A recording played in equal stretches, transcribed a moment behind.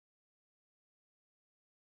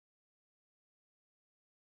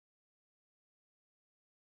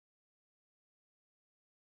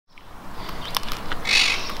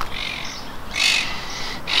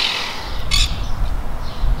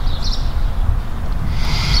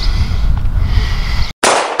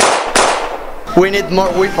We need more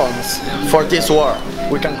weapons for this war.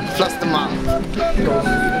 We can flush them out.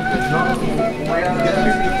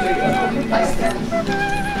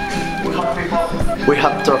 We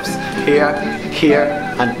have troops here,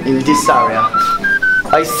 and in this area.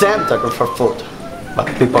 I sent a group for food, but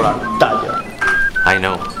people are tired. I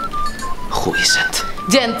know. Who isn't?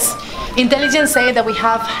 Gents, intelligence say that we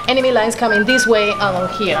have enemy lines coming this way along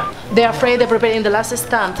here. They're afraid they're preparing the last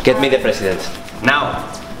stand. Get me the president. Now!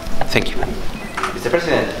 Thank you. Mr.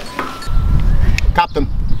 President. Captain,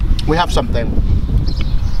 we have something.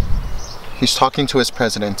 He's talking to his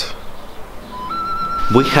president.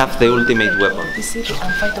 We have the ultimate weapon.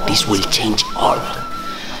 This will change all.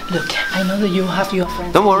 Look, I know that you have your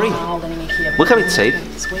friends. Don't worry. Here, We have it safe.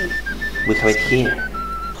 We have it here.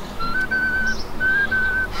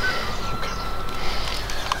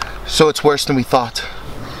 So it's worse than we thought.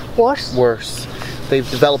 Worse? Worse. They've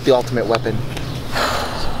developed the ultimate weapon.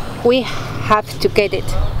 We have to get it.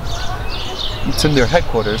 It's in their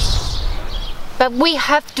headquarters. But we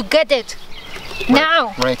have to get it.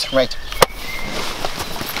 Now! Right.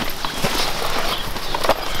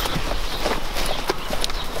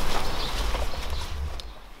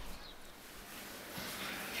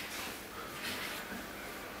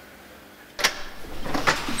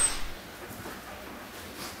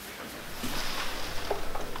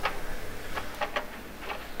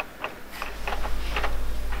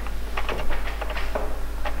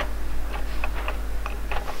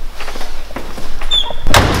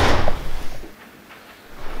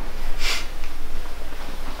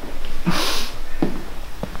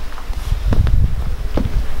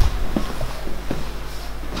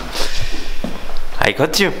 I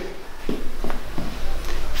got you.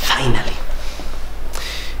 Finally.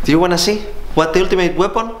 Do you want to see what the ultimate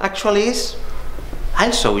weapon actually is?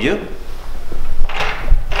 I'll show you.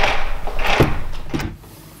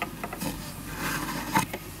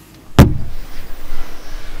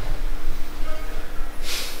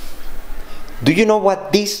 Do you know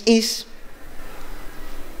what this is?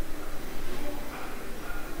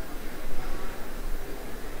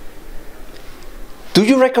 Do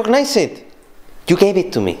you recognize it? You gave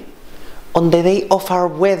it to me on the day of our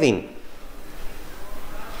wedding.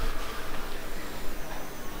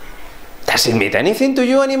 Does it mean anything to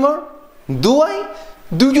you anymore? Do I?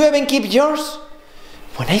 Do you even keep yours?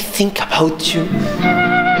 When I think about you,